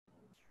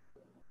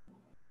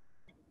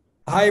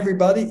Hi,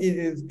 everybody. It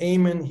is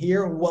Eamon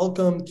here.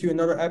 Welcome to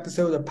another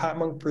episode of Pat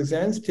Monk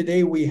Presents.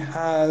 Today we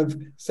have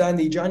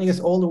Sandy joining us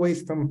all the way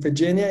from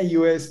Virginia,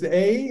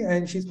 USA,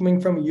 and she's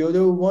coming from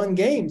Yodo1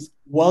 Games.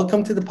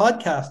 Welcome to the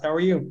podcast. How are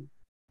you?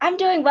 I'm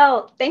doing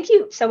well. Thank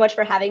you so much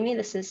for having me.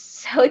 This is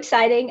so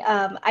exciting.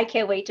 I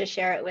can't wait to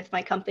share it with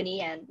my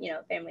company and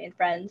family and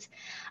friends.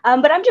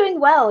 But I'm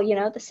doing well.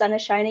 The sun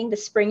is shining, the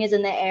spring is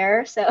in the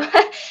air, so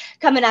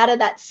coming out of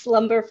that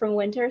slumber from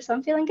winter, so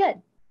I'm feeling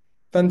good.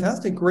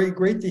 Fantastic.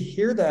 Great to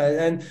hear that.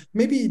 And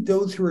maybe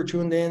those who are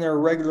tuned in are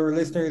regular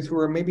listeners who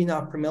are maybe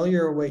not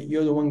familiar with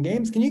Yodo1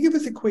 Games. Can you give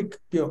us a quick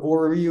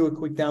overview, a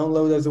quick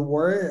download, as it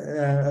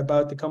were,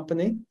 about the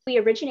company? We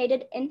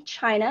originated in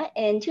China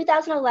in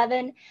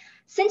 2011.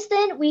 Since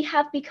then, we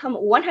have become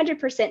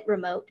 100%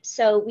 remote.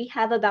 So we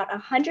have about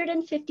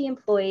 150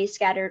 employees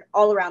scattered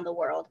all around the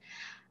world.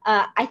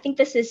 I think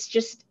this is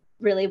just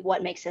really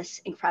what makes us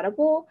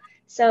incredible.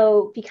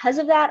 So, because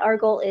of that, our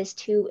goal is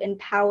to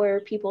empower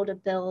people to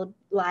build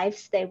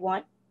lives they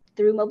want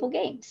through mobile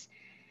games.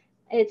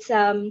 It's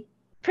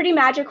pretty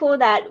magical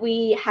that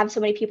we have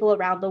so many people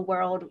around the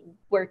world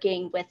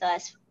working with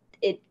us.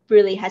 It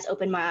really has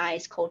opened my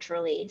eyes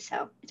culturally.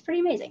 So, it's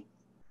pretty amazing.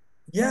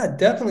 Yeah,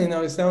 definitely.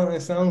 No, it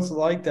sounds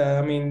like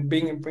that. I mean,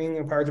 being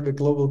a part of a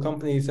global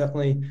company is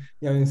definitely,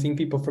 seeing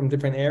people from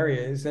different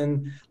areas.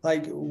 And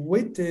like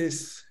with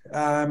this,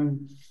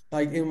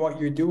 like in what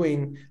you're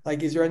doing,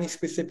 like is there any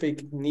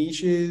specific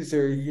niches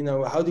or,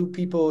 how do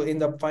people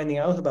end up finding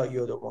out about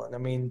Yoda1? I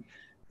mean,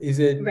 is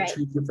it Right.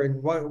 through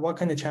different what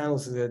kind of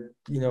channels is it,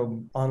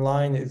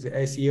 online? Is it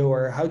SEO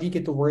or how do you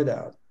get the word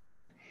out?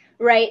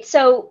 Right.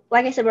 So,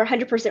 like I said, we're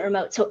 100%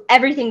 remote. So,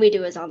 everything we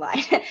do is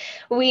online.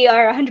 We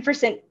are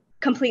 100%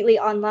 completely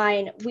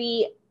online.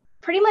 We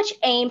pretty much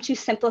aim to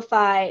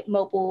simplify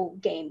mobile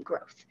game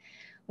growth.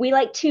 We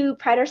like to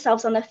pride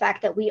ourselves on the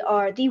fact that we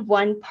are the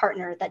one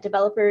partner that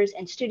developers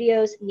and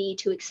studios need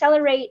to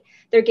accelerate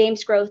their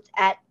game's growth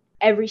at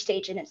every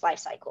stage in its life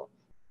cycle.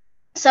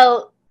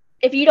 So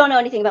if you don't know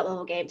anything about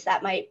mobile games,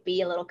 that might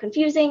be a little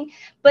confusing.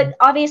 But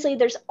obviously,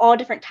 there's all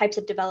different types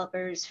of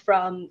developers,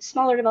 from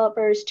smaller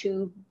developers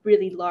to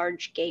really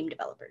large game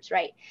developers,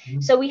 right?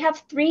 Mhm. So we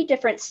have three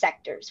different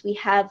sectors. We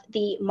have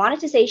the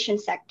monetization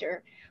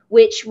sector,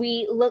 which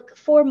we look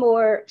for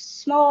more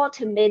small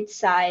to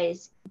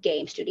mid-size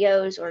game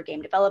studios or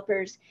game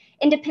developers,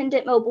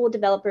 independent mobile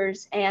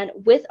developers, and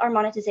with our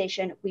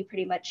monetization, we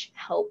pretty much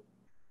help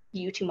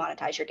you to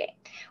monetize your game.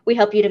 We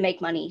help you to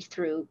make money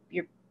through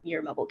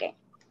your mobile game.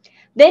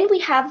 Then we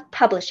have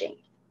publishing.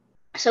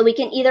 So we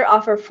can either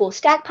offer full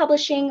stack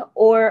publishing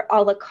or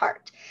a la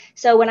carte.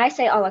 So when I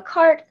say a la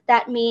carte,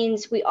 that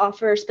means we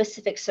offer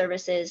specific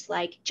services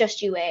like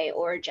just UA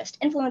or just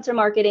influencer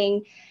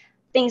marketing,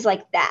 things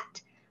like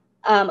that.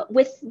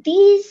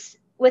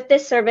 With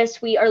this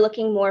service, we are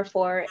looking more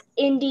for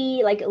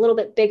indie, like a little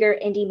bit bigger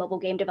indie mobile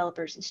game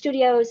developers and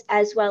studios,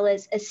 as well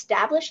as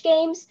established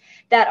games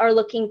that are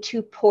looking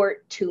to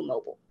port to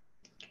mobile.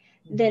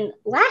 Then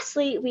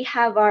lastly, we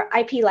have our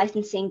IP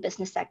licensing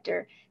business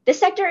sector. This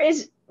sector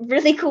is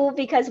really cool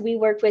because we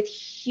work with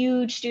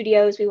huge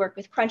studios. We work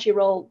with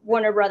Crunchyroll,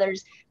 Warner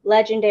Brothers,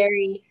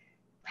 Legendary,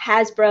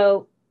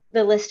 Hasbro,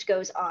 the list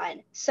goes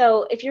on.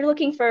 So if you're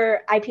looking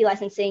for IP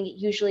licensing,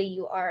 usually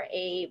you are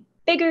a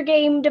bigger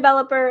game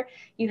developer,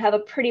 you have a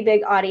pretty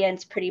big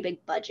audience, pretty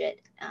big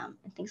budget, and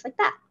things like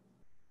that.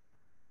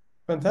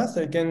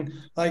 Fantastic. And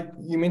like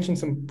you mentioned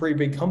some pretty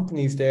big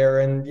companies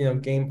there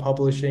and game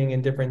publishing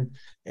and different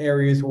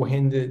areas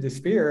within the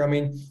sphere. I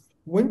mean,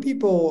 when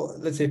people,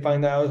 let's say,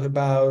 find out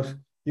about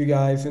you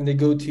guys and they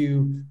go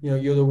to,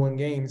 Yoda1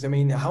 Games, I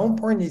mean, how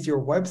important is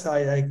your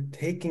website like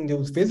taking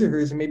those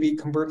visitors and maybe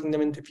converting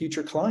them into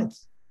future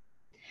clients?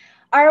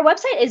 Our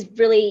website is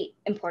really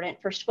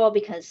important, first of all,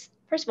 because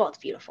first of all, it's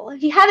beautiful.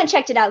 If you haven't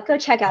checked it out, go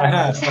check out I our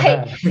have,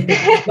 I website.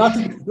 have.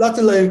 Lots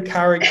of little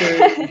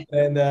characters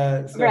and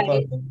stuff Right.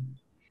 on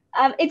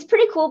them. It's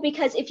pretty cool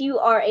because if you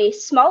are a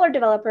smaller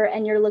developer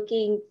and you're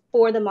looking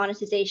for the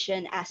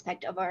monetization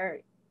aspect of our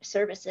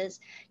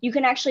services, you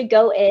can actually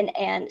go in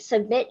and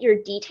submit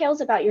your details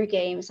about your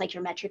games, like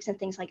your metrics and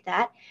things like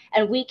that.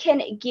 And we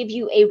can give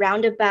you a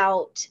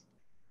roundabout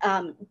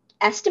um,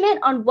 estimate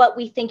on what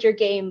we think your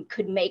game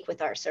could make with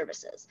our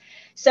services.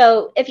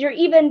 So if you're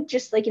even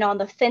just like, on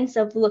the fence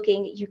of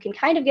looking, you can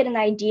kind of get an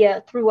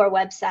idea through our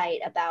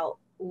website about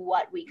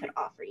what we could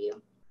offer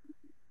you.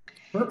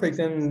 Perfect.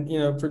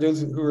 And for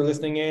those who are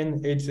listening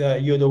in, it's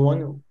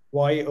Yodo1,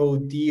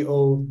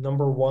 YODO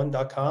number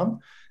 1.com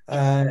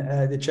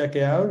Yes. to check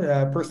it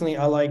out. Personally,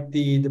 I like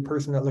the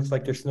person that looks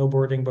like they're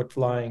snowboarding but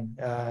flying.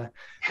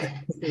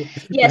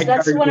 Yes, That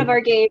that's one character. of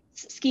our games,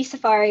 Ski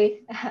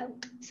Safari.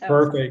 So,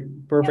 Perfect.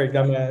 yeah. Perfect.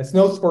 I'm a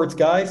snow sports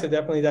guy, so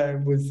definitely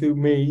that would suit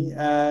me.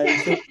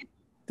 So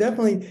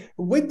definitely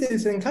with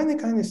this and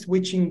kind of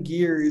switching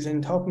gears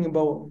and talking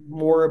about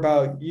more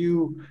about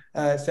you,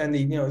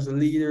 Sandy, as a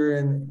leader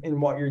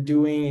and what you're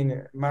doing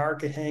in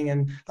marketing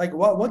and like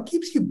what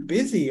keeps you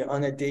busy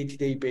on a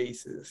day-to-day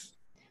basis?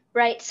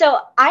 Right. So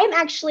I'm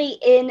actually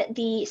in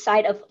the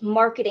side of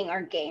marketing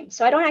our games.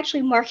 So I don't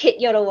actually market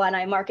Yodo1,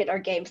 I market our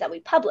games that we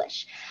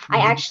publish. I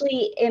Mhm.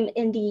 actually am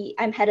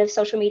I'm head of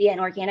social media and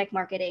organic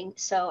marketing.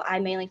 So I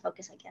mainly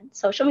focus again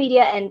social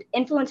media and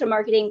influencer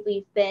marketing.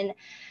 We've been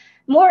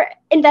more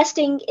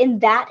investing in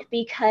that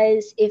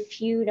because if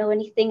you know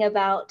anything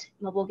about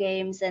mobile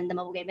games and the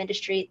mobile game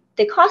industry,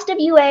 the cost of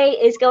UA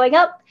is going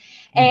up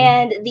Mhm.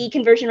 and the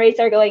conversion rates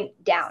are going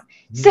down.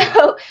 Mhm.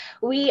 So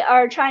we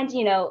are trying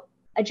to,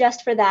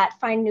 adjust for that,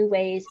 find new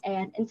ways,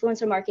 and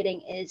influencer marketing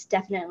is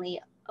definitely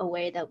a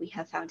way that we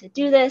have found to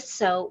do this.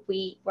 So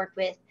we work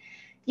with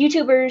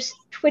YouTubers,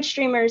 Twitch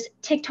streamers,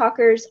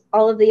 TikTokers,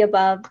 all of the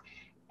above,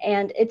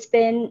 and it's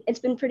been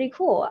pretty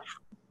cool.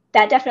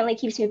 That definitely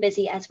keeps me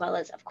busy, as well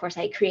as, of course,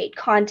 I create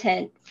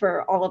content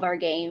for all of our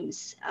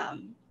games,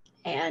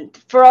 and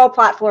for all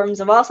platforms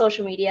of all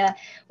social media.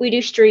 We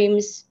do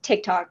streams,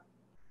 TikTok,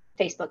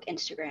 Facebook,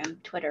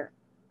 Instagram, Twitter,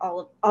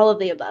 all of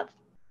the above.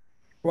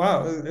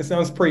 Wow, it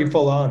sounds pretty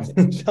full on.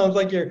 It sounds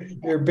like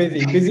you're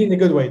busy in a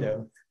good way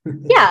though.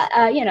 Yeah,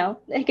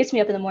 it gets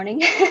me up in the morning.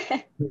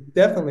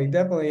 Definitely,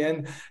 definitely.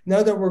 And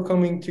now that we're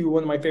coming to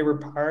one of my favorite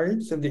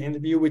parts of the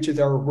interview, which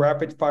is our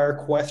rapid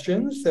fire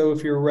questions. So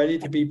if you're ready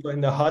to be put in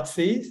the hot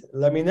seat,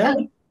 let me Oh,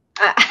 know.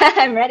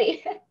 I'm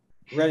ready.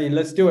 Ready,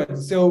 let's do it.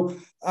 So,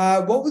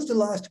 what was the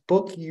last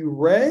book you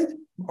read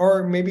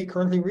or maybe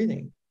currently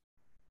reading?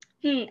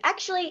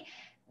 Actually,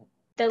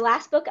 the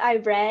last book I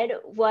read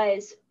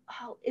was,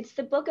 it's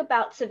the book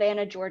about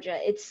Savannah, Georgia.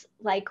 It's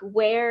like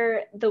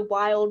where the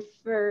wild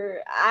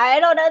for I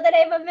don't know the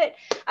name of it.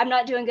 I'm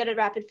not doing good at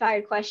rapid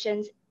fire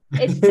questions.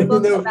 It's the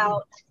book No,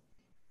 about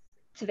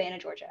Savannah,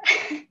 Georgia.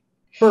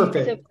 It's over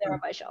perfect. there on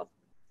my shelf.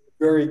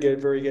 Very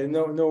good, very good.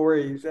 No, no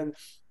worries. And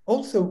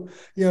also,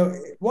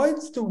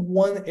 what's the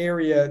one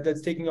area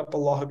that's taking up a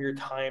lot of your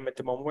time at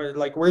the moment?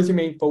 Where's your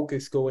main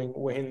focus going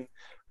when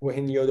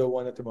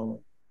Yodo1 at the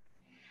moment?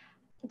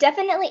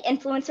 Definitely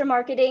influencer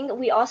marketing.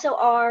 We also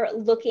are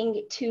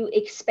looking to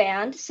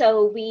expand.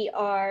 So we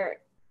are,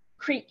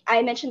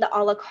 I mentioned the a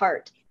la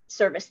carte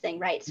service thing,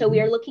 right? So we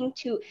are Mhm. looking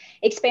to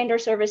expand our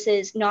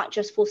services, not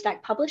just full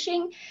stack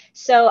publishing.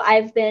 So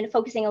I've been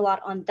focusing a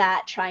lot on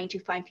that, trying to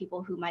find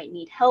people who might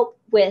need help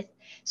with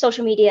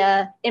social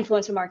media,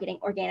 influencer marketing,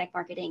 organic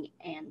marketing,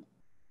 and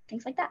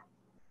things like that.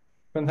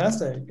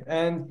 Fantastic.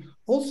 And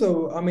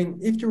also, I mean,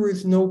 if there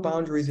was no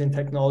boundaries in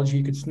technology,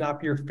 you could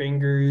snap your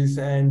fingers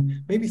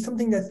and maybe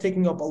something that's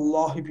taking up a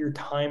lot of your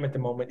time at the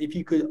moment, if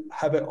you could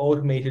have it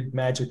automated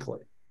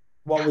magically,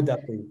 what would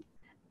that be?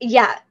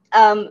 Yeah.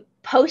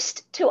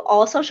 Post to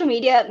all social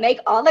media, make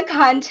all the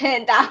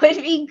content. That would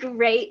be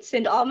great.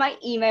 Send all my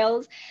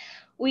emails.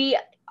 We,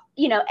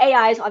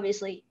 AI is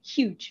obviously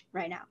huge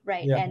right now,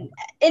 right? Yeah. And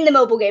in the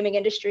mobile gaming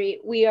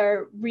industry, we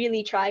are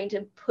really trying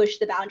to push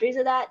the boundaries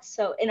of that.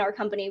 So in our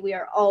company, we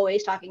are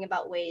always talking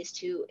about ways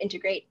to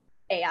integrate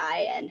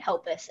AI and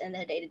help us in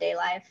the day-to-day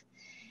life.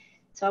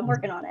 So I'm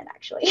working on it,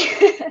 actually.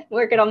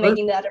 Working on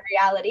making that a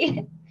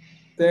reality.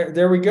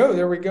 There we go.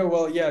 There we go.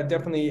 Well, yeah,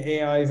 definitely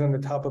AI is on the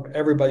top of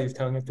everybody's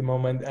tongue at the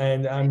moment.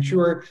 And I'm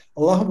sure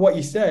a lot of what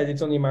you said,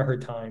 it's only a matter of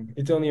time.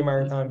 It's only a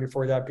matter of time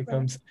before that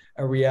becomes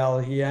a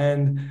reality.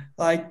 And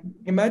like,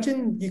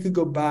 imagine you could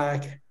go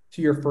back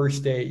to your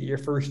first day, your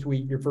first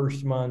week, your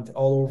first month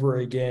all over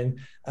again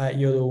at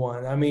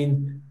Yodo1. I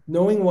mean,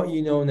 knowing what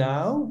you know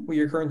now with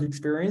your current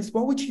experience,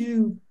 what would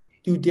you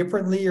do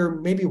differently? Or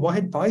maybe what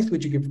advice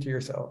would you give to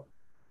yourself?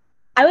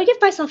 I would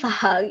give myself a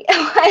hug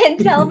and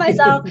tell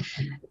myself,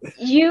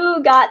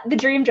 you got the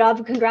dream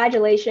job.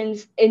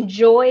 Congratulations.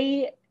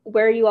 Enjoy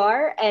where you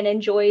are and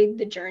enjoy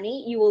the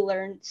journey. You will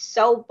learn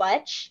so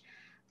much.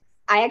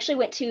 I actually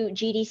went to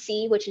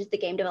GDC, which is the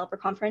Game Developer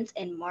Conference,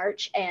 in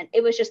March, and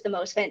it was just the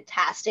most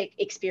fantastic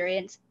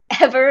experience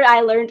ever. I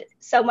learned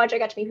so much. I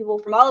got to meet people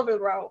from all over the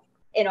world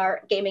in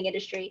our gaming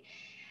industry.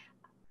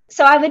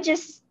 So I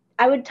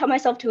would tell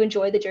myself to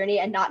enjoy the journey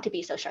and not to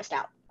be so stressed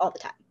out all the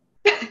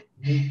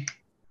time.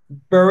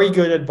 Very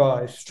good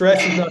advice.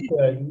 Stress is not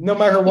good, no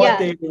matter what Yeah,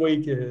 day of the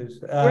week it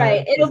is.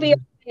 right. It'll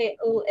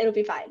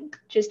be fine.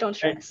 Just don't E-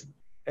 stress.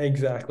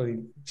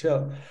 exactly.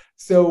 Chill.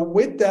 So,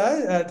 with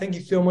that, thank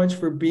you so much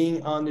for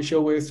being on the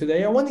show with us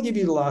today. I want to give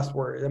you the last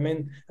word. I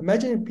mean,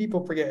 imagine if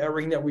people forget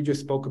everything that we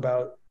just spoke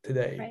about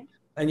today, Right.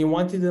 and you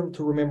wanted them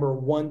to remember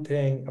one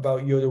thing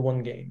about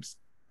Yoda1 games.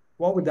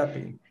 What would that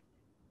be?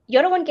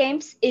 Yodo1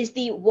 Games is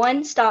the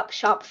one-stop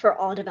shop for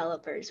all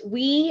developers.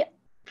 We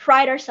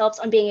pride ourselves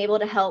on being able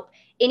to help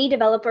any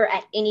developer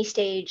at any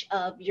stage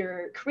of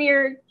your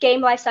career,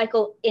 game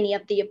lifecycle, any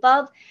of the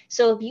above.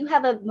 So if you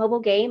have a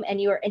mobile game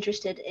and you are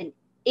interested in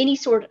any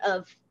sort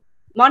of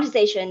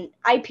monetization,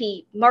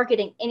 IP,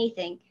 marketing,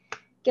 anything,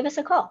 give us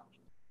a call.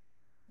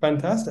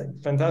 Fantastic.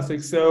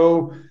 Fantastic.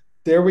 So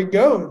there we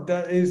go.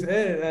 That is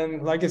it.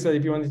 And like I said,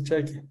 if you want to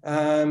check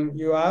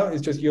you out,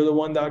 it's just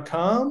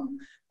yoda1.com.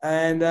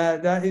 And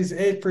that is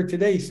it for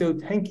today. So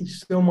thank you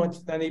so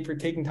much, Danny, for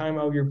taking time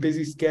out of your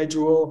busy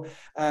schedule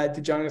to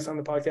join us on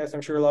the podcast.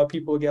 I'm sure a lot of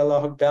people get a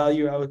lot of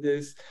value out of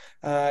this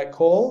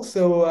call.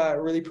 So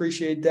really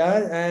appreciate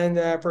that.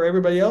 And for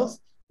everybody else,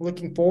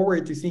 looking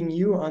forward to seeing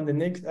you on the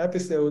next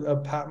episode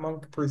of Pat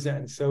Monk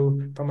Presents. So,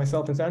 from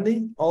myself and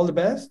Sandy, all the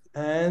best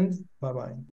and bye bye.